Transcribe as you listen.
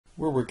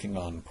We're working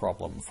on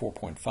problem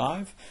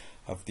 4.5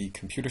 of the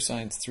Computer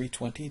Science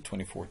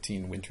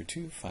 320-2014 Winter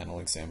 2 Final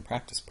Exam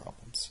Practice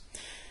Problems.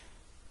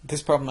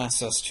 This problem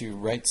asks us to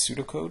write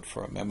pseudocode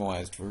for a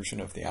memoized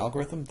version of the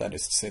algorithm, that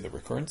is to say the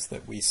recurrence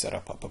that we set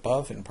up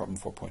above in problem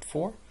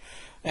 4.4,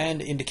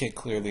 and indicate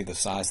clearly the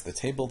size of the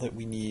table that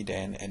we need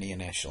and any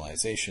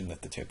initialization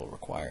that the table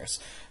requires.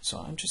 So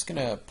I'm just going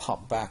to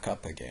pop back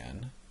up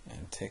again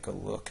and take a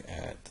look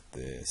at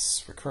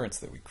this recurrence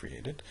that we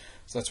created.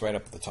 So that's right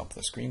up at the top of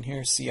the screen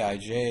here.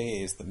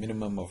 Cij is the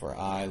minimum over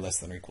I less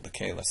than or equal to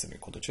k less than or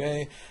equal to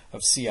j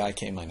of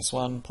Cik minus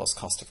 1 plus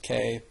cost of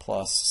k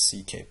plus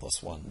Ck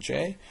plus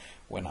 1j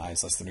when I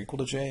is less than or equal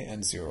to j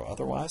and 0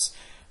 otherwise.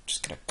 I'm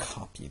just going to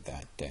copy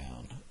that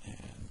down,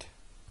 and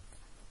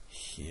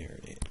here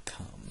it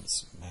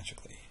comes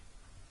magically.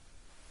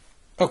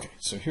 Okay,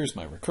 so here's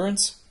my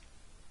recurrence.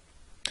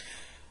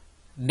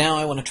 Now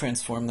I want to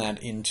transform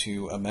that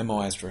into a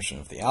memoized version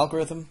of the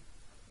algorithm,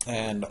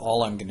 and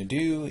all I'm going to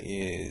do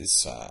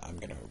is I'm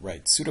going to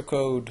write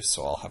pseudocode.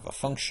 So I'll have a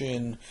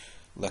function,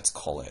 let's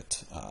call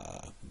it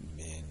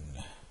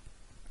min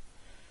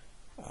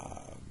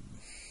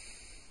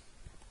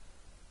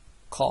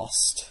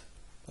cost.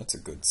 That's a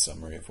good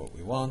summary of what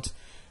we want.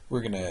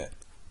 We're going to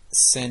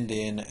send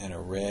in an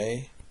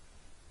array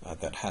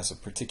that has a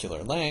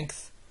particular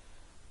length,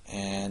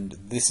 and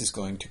this is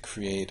going to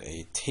create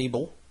a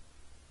table.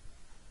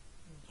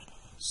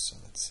 So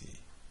let's see,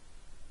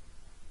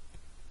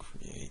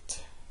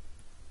 create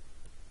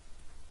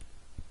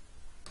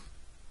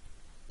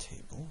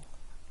table.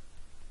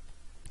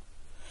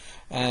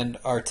 And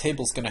our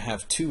table is going to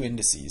have two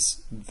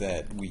indices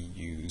that we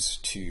use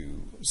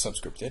to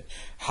subscript it.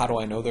 How do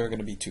I know there are going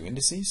to be two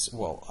indices?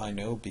 Well, I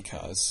know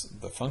because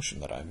the function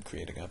that I'm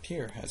creating up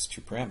here has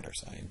two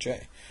parameters, I and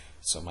j.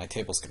 So my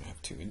table is going to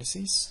have two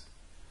indices,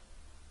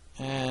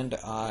 and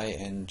I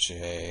and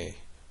j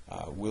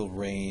will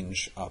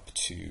range up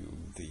to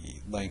the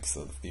length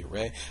of the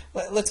array.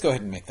 Let's go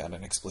ahead and make that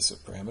an explicit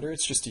parameter.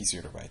 It's just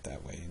easier to write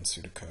that way in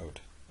pseudocode.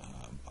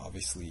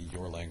 Obviously,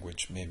 your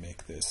language may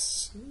make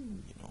this,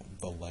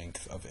 the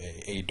length of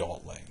a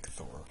dot length,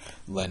 or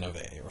len of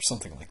a, or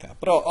something like that.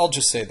 But I'll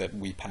just say that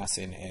we pass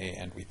in a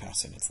and we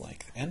pass in its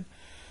length n.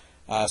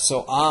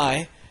 So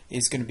I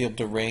is going to be able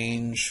to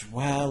range,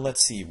 well,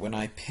 let's see, when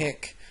I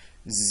pick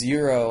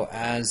 0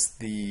 as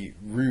the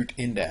root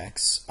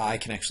index, I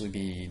can actually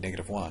be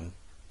 -1.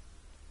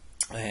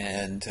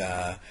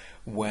 And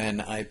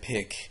when I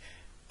pick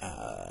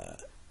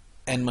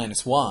n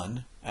minus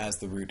 1 as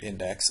the root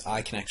index,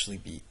 I can actually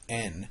be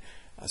n.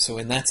 So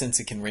in that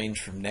sense, it can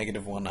range from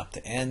 -1 up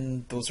to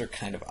n. Those are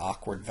kind of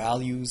awkward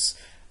values.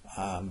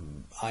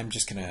 I'm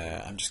just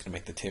gonna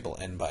make the table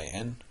n by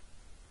n.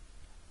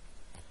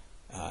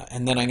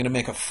 And then I'm going to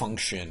make a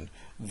function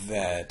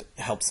that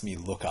helps me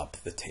look up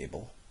the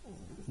table,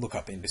 look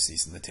up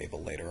indices in the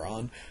table later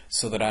on,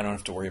 so that I don't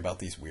have to worry about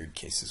these weird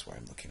cases where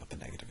I'm looking up a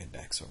negative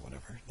index or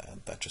whatever.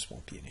 That just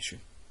won't be an issue.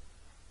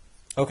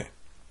 Okay,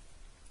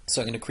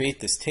 so I'm going to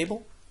create this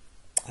table,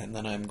 and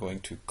then I'm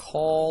going to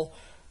call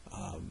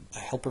a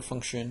helper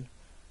function.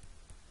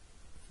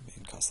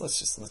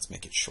 Let's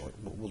make it short.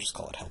 We'll just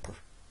call it helper.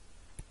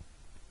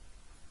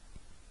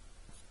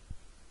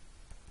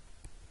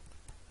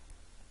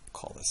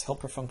 Call this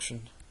helper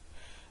function,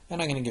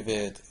 and I'm going to give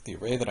it the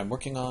array that I'm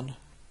working on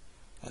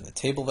and the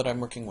table that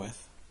I'm working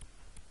with,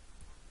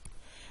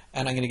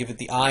 and I'm going to give it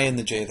the I and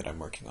the j that I'm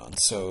working on.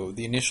 So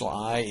the initial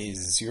I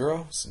is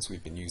 0, since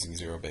we've been using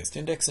 0-based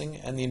indexing,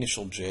 and the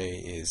initial j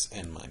is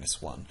n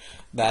minus 1.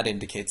 That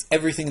indicates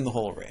everything in the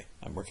whole array.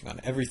 I'm working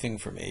on everything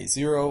from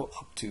a0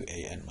 up to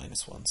a n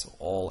minus 1, so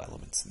all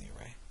elements in the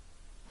array.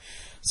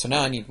 So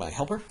now I need my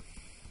helper.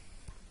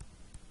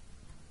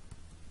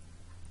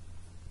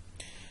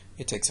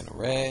 It takes an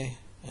array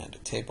and a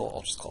table,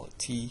 I'll just call it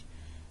T,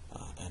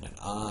 and an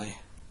I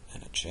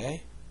and a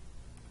j.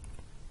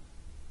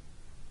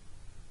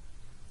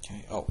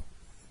 Okay, oh,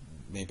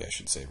 maybe I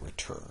should say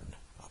return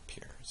up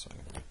here. So I'm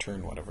going to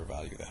return whatever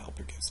value the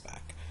helper gives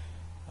back.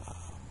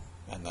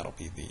 And that'll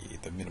be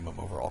the minimum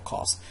overall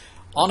cost.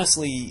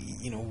 Honestly,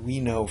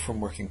 we know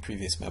from working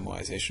previous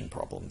memoization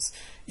problems,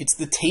 it's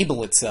the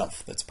table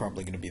itself that's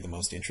probably going to be the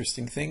most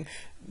interesting thing,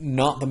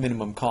 not the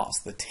minimum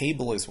cost. The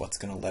table is what's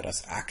going to let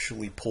us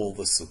actually pull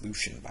the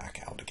solution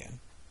back out again.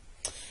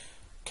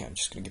 Okay, I'm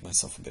just going to give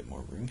myself a bit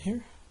more room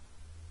here.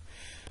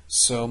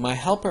 So my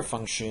helper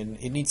function,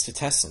 it needs to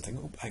test something.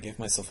 Oop, I gave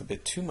myself a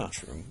bit too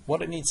much room.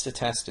 What it needs to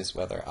test is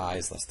whether I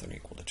is less than or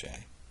equal to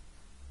j.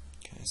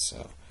 Okay,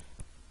 so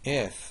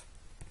if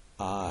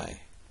I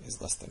is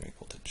less than or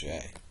equal to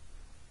j.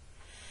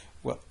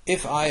 Well,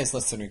 if I is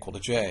less than or equal to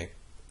j,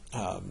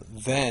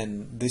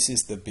 then this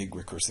is the big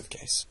recursive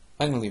case.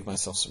 I'm going to leave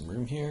myself some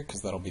room here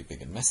because that'll be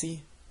big and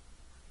messy.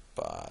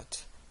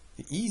 But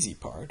the easy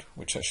part,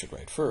 which I should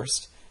write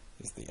first,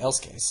 is the else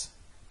case.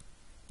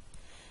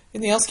 In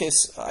the else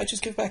case, I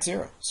just give back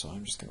 0. So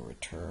I'm just going to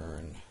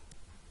return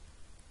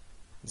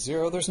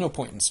 0. There's no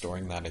point in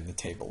storing that in the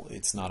table.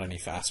 It's not any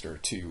faster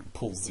to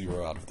pull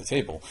 0 out of the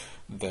table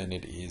than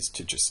it is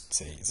to just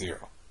say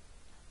 0.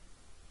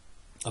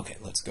 Okay,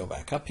 let's go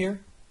back up here.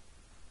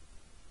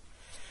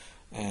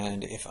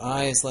 And if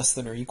I is less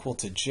than or equal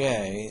to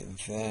j,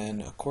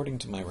 then according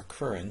to my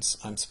recurrence,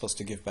 I'm supposed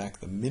to give back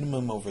the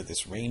minimum over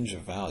this range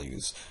of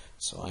values.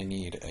 So I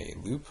need a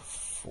loop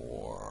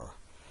for,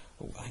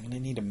 I'm going to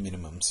need a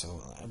minimum.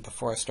 So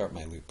before I start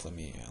my loop, let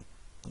me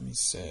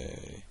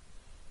say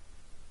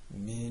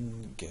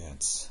min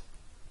gets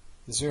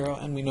 0,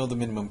 and we know the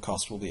minimum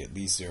cost will be at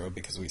least 0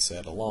 because we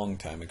said a long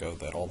time ago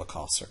that all the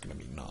costs are going to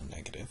be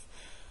non-negative.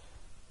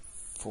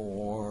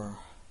 For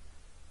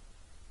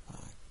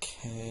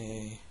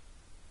k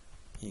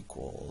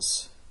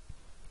equals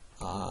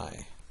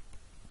I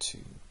to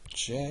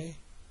j.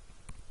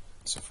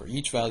 So for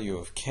each value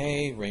of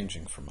k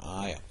ranging from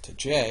I up to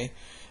j,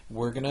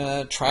 we're going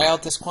to try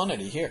out this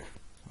quantity here.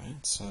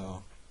 Right?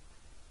 So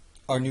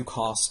our new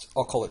cost,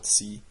 I'll call it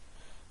c.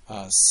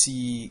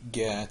 C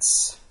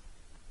gets,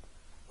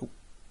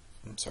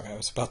 I'm sorry, I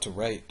was about to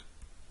write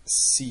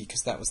c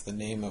because that was the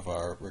name of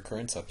our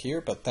recurrence up here,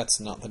 but that's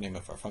not the name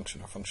of our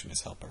function. Our function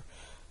is helper.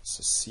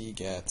 So c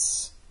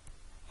gets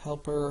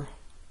helper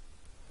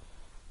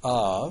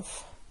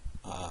of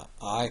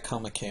I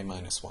comma k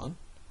minus 1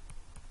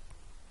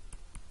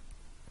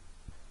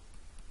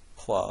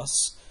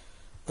 plus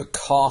the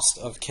cost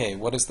of k.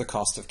 What is the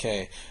cost of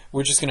k?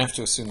 We're just going to have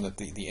to assume that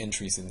the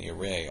entries in the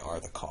array are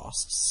the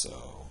costs.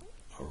 So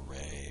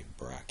array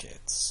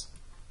brackets.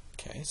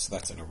 Okay, so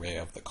that's an array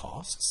of the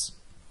costs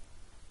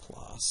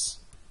plus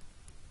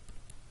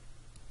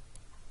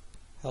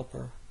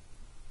helper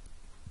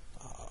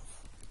of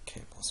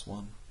k plus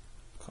 1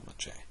 comma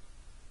j.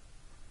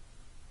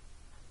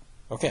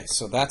 Okay,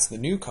 so that's the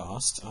new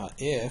cost.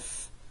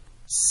 If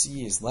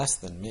c is less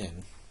than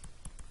min,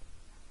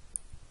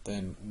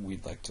 then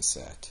we'd like to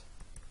set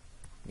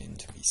min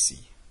to be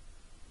c.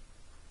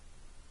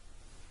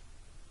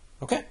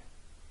 Okay,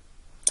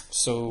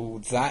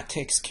 so that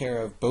takes care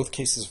of both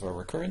cases of our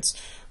recurrence.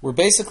 We're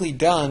basically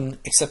done,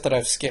 except that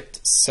I've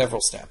skipped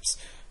several steps.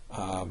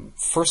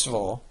 First of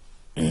all,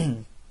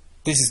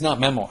 this is not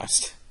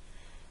memoized.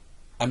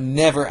 I'm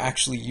never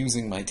actually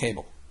using my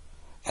table,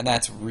 and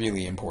that's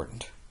really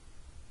important.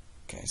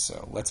 Okay,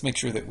 so let's make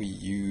sure that we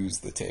use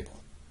the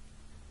table.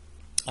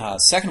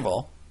 Second of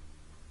all,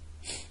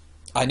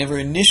 I never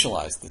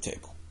initialize the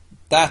table.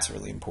 That's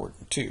really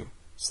important too.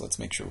 So let's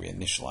make sure we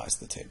initialize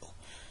the table.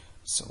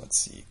 So let's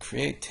see,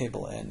 create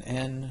table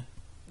NN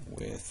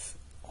with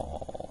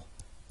all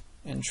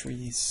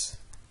entries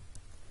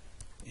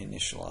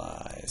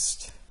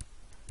initialized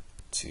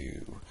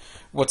to,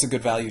 what's a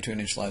good value to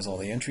initialize all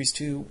the entries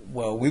to?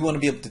 Well, we want to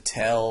be able to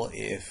tell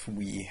if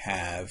we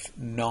have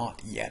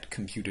not yet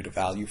computed a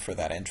value for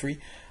that entry.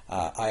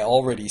 I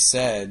already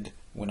said,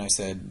 when I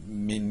said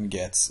min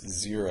gets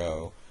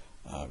 0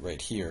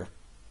 right here,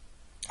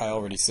 I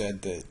already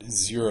said that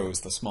 0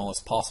 is the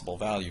smallest possible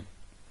value.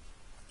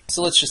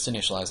 So let's just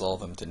initialize all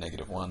of them to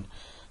 -1.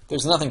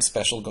 There's nothing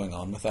special going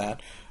on with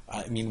that.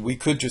 I mean, we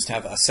could just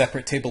have a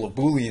separate table of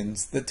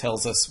booleans that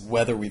tells us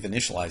whether we've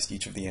initialized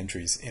each of the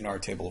entries in our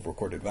table of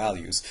recorded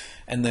values,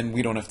 and then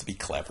we don't have to be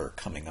clever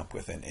coming up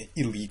with an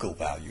illegal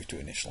value to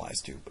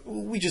initialize to.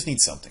 We just need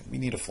something. We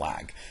need a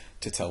flag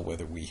to tell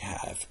whether we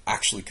have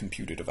actually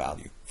computed a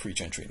value for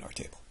each entry in our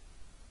table.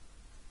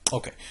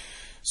 Okay,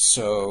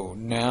 so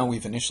now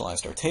we've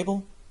initialized our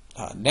table.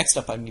 Next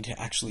up, I need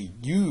to actually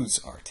use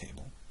our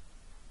table.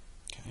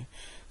 Okay,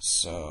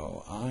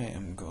 so I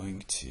am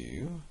going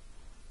to,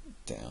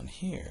 down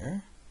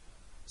here,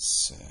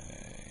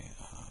 say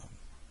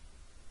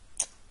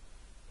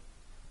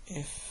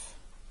if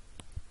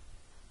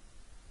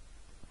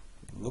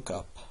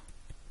lookup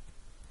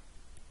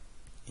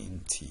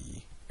int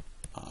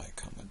I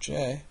comma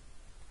j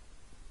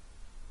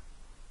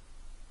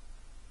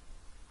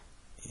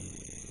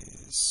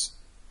is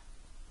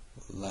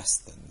less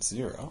than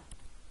 0.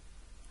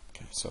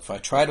 Okay, so if I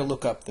try to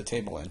look up the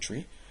table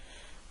entry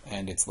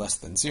and it's less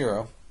than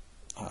 0,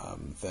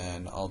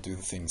 then I'll do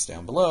the things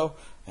down below,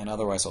 and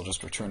otherwise I'll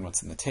just return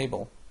what's in the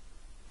table.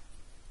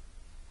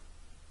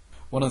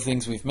 One of the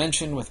things we've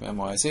mentioned with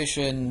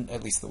memoization,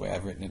 at least the way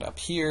I've written it up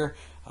here,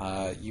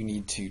 you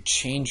need to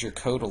change your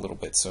code a little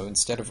bit. So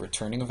instead of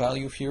returning a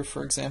value here,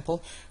 for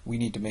example, we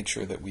need to make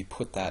sure that we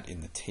put that in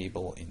the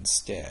table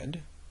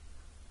instead.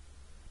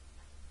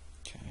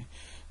 Okay.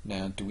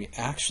 Now, do we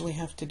actually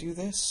have to do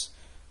this?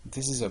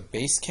 This is a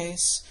base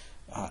case.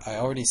 I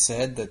already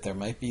said that there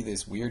might be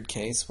this weird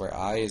case where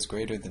I is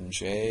greater than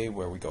j,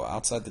 where we go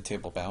outside the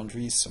table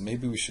boundaries, so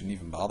maybe we shouldn't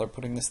even bother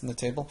putting this in the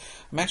table.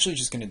 I'm actually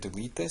just going to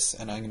delete this,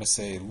 and I'm going to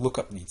say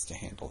lookup needs to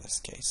handle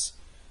this case.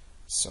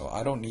 So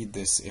I don't need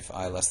this if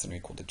I less than or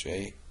equal to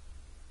j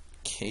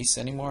case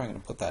anymore. I'm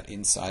going to put that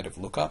inside of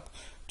lookup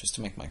just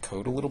to make my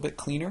code a little bit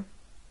cleaner.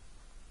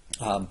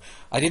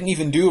 I didn't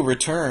even do a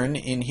return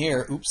in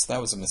here. Oops, that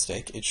was a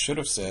mistake. It should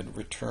have said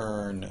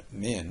return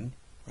min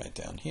right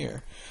down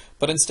here.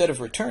 But instead of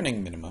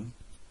returning minimum,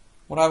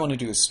 what I want to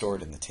do is store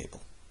it in the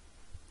table.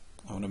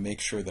 I want to make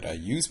sure that I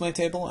use my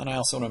table, and I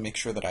also want to make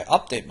sure that I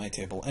update my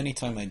table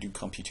anytime I do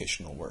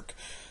computational work.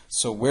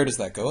 So where does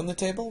that go in the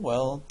table?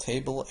 Well,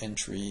 table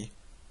entry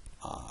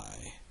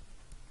I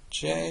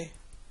j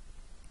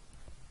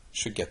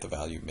should get the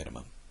value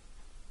minimum.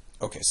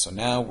 Okay, so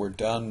now we're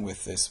done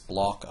with this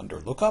block under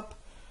lookup,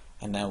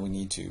 and now we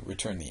need to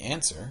return the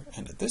answer,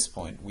 and at this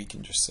point we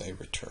can just say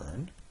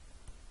return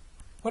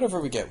whatever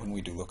we get when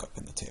we do lookup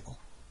in the table.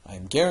 I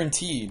am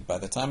guaranteed by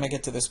the time I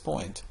get to this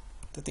point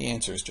that the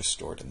answer is just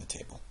stored in the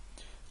table.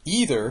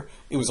 Either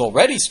it was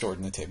already stored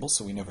in the table,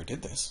 so we never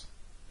did this,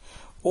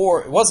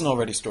 or it wasn't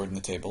already stored in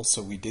the table,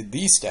 so we did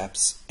these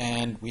steps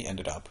and we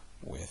ended up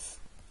with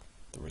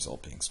the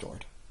result being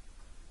stored.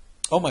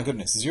 Oh my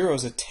goodness, 0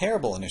 is a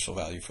terrible initial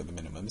value for the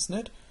minimum, isn't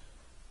it?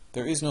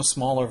 There is no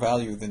smaller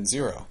value than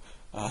 0.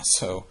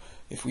 So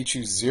if we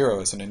choose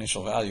 0 as an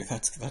initial value,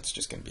 that's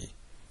just going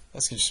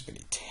to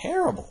be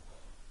terrible.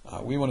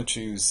 We want to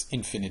choose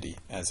infinity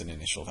as an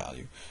initial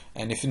value.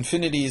 And if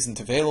infinity isn't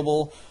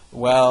available,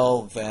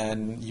 well,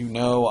 then you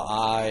know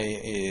I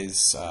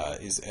is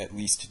at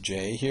least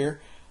j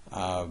here.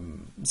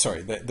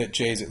 Sorry, that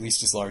j is at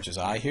least as large as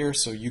I here.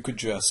 So you could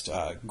just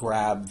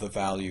grab the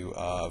value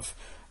of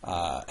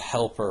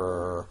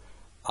helper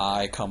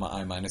I comma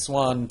I minus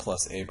 1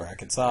 plus a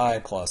brackets I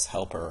plus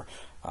helper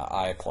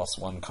I plus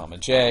 1 comma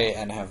j,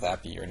 and have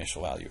that be your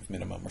initial value of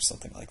minimum or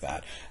something like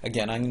that.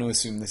 Again, I'm going to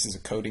assume this is a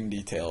coding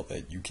detail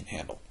that you can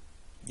handle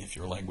if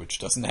your language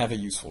doesn't have a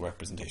useful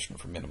representation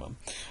for minimum.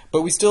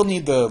 But we still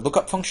need the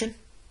lookup function.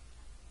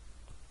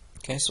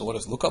 Okay, so what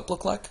does lookup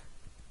look like?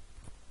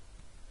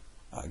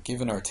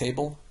 Given our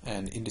table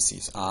and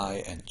indices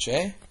I and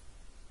j,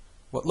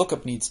 what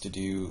lookup needs to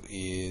do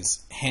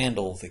is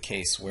handle the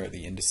case where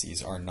the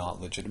indices are not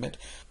legitimate.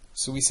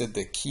 So we said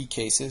the key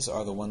cases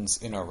are the ones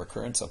in our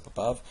recurrence up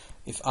above.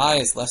 If I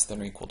is less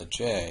than or equal to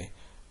j,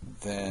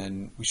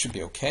 then we should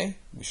be okay.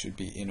 We should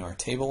be in our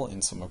table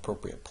in some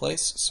appropriate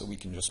place, so we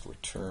can just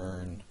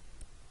return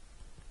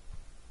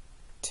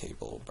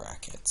table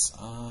brackets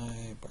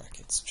I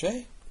brackets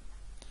j.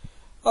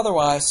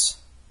 Otherwise,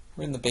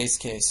 we're in the base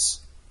case,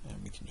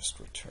 and we can just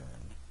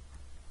return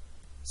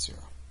 0.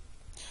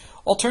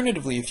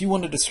 Alternatively, if you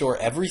wanted to store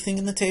everything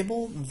in the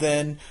table,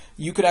 then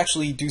you could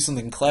actually do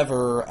something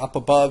clever. Up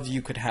above,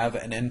 you could have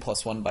an n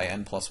plus 1 by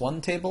n plus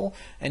 1 table.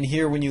 And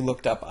here, when you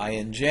looked up I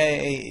and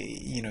j,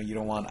 you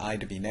don't want I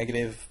to be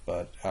negative,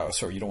 but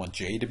sorry, you don't want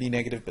j to be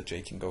negative, but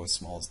j can go as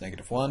small as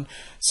 -1.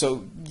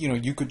 So,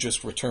 you could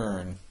just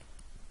return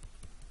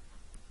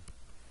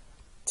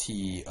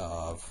t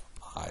of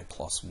I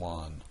plus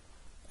 1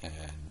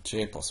 and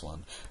j plus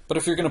 1. But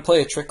if you're going to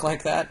play a trick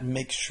like that,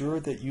 make sure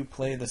that you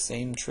play the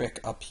same trick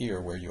up here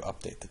where you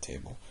update the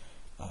table.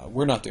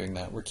 We're not doing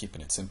that. We're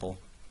keeping it simple.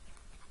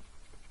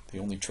 The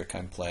only trick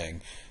I'm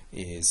playing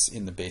is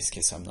in the base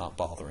case I'm not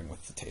bothering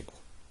with the table.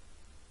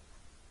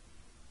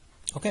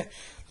 Okay,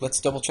 let's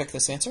double check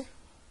this answer.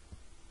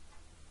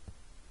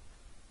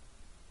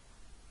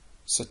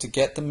 So to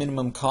get the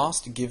minimum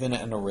cost, given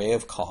an array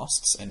of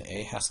costs, and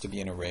A has to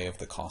be an array of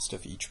the cost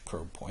of each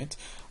probe point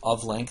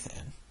of length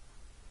n,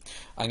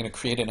 I'm going to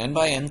create an n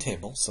by n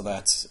table, so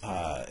that's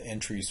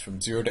entries from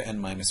 0 to n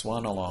minus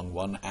 1 along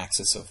one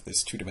axis of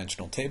this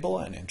two-dimensional table,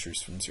 and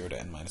entries from 0 to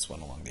n minus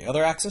 1 along the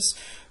other axis,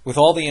 with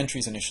all the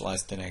entries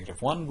initialized to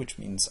 -1, which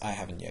means I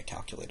haven't yet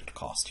calculated a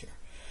cost here.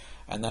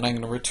 And then I'm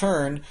going to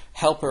return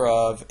helper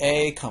of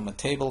a, comma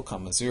table,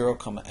 comma 0,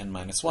 comma n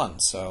minus 1.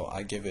 So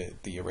I give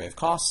it the array of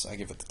costs, I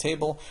give it the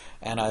table,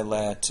 and I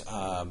let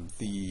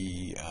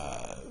the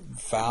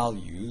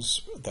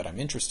values that I'm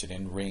interested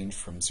in range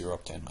from 0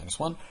 up to n minus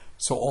 1.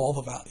 So all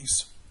the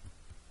values.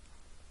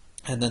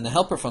 And then the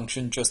helper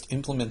function just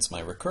implements my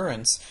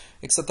recurrence,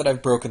 except that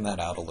I've broken that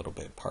out a little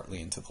bit,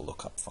 partly into the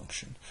lookup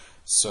function.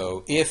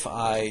 So if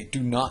I do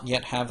not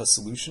yet have a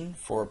solution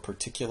for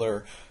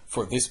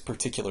this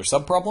particular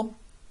subproblem,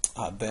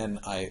 then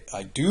I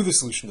do the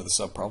solution to the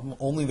subproblem,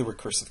 only the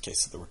recursive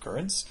case of the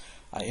recurrence.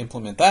 I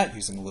implement that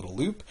using a little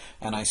loop,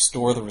 and I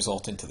store the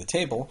result into the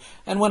table.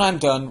 And when I'm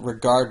done,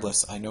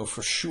 regardless, I know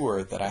for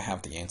sure that I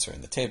have the answer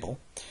in the table.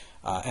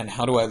 And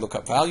how do I look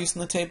up values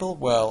in the table?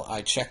 Well,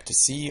 I check to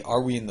see,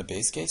 are we in the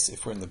base case?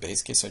 If we're in the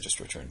base case, I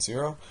just return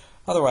 0.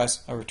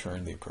 Otherwise, I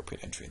return the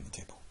appropriate entry in the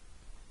table.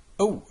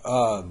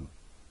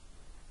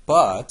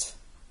 But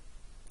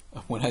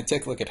when I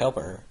take a look at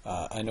helper,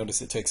 I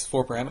notice it takes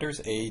 4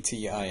 parameters, a,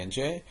 t, I, and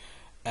j.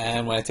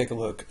 And when I take a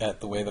look at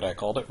the way that I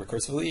called it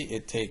recursively,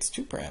 it takes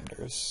 2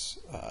 parameters.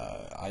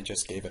 I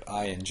just gave it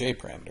I and j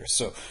parameters.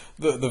 So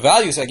the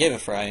values I gave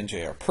it for I and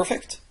j are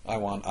perfect. I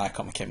want I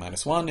comma k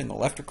minus 1 in the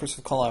left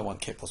recursive call. I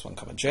want k plus 1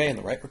 comma j in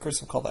the right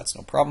recursive call. That's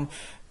no problem.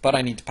 But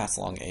I need to pass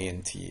along a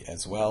and t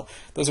as well.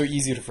 Those are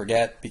easy to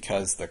forget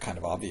because they're kind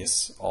of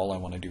obvious. All I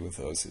want to do with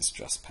those is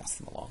just pass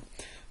them along.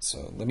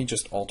 So let me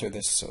just alter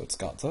this so it's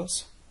got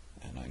those.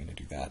 And I'm going to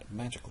do that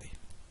magically.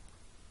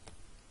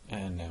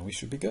 And now we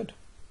should be good.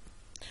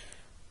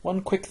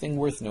 One quick thing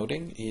worth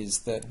noting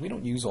is that we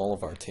don't use all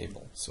of our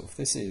table. So if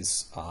this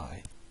is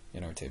I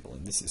in our table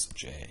and this is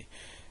j,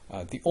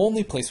 The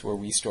only place where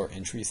we store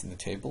entries in the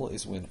table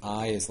is when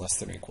I is less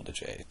than or equal to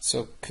j.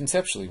 So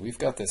conceptually, we've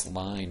got this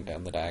line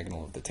down the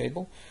diagonal of the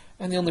table,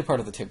 and the only part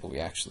of the table we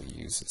actually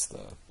use is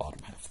the bottom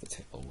half of the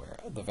table, where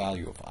the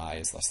value of I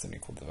is less than or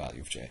equal to the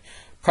value of j.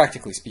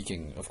 Practically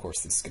speaking, of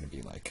course, this is going to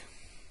be like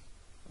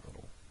a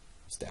little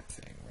step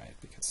thing, right?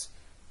 Because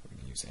we're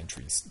going to use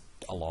entries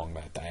along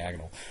that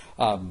diagonal.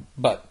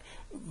 But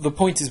the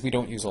point is we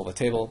don't use all the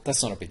table.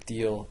 That's not a big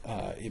deal.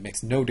 It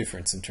makes no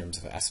difference in terms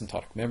of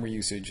asymptotic memory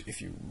usage.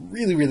 If you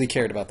really, really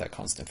cared about that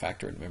constant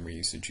factor in memory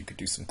usage, you could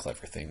do some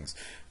clever things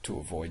to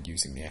avoid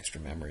using the extra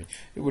memory.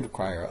 It would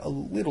require a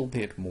little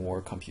bit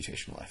more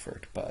computational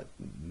effort, but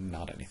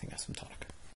not anything asymptotic.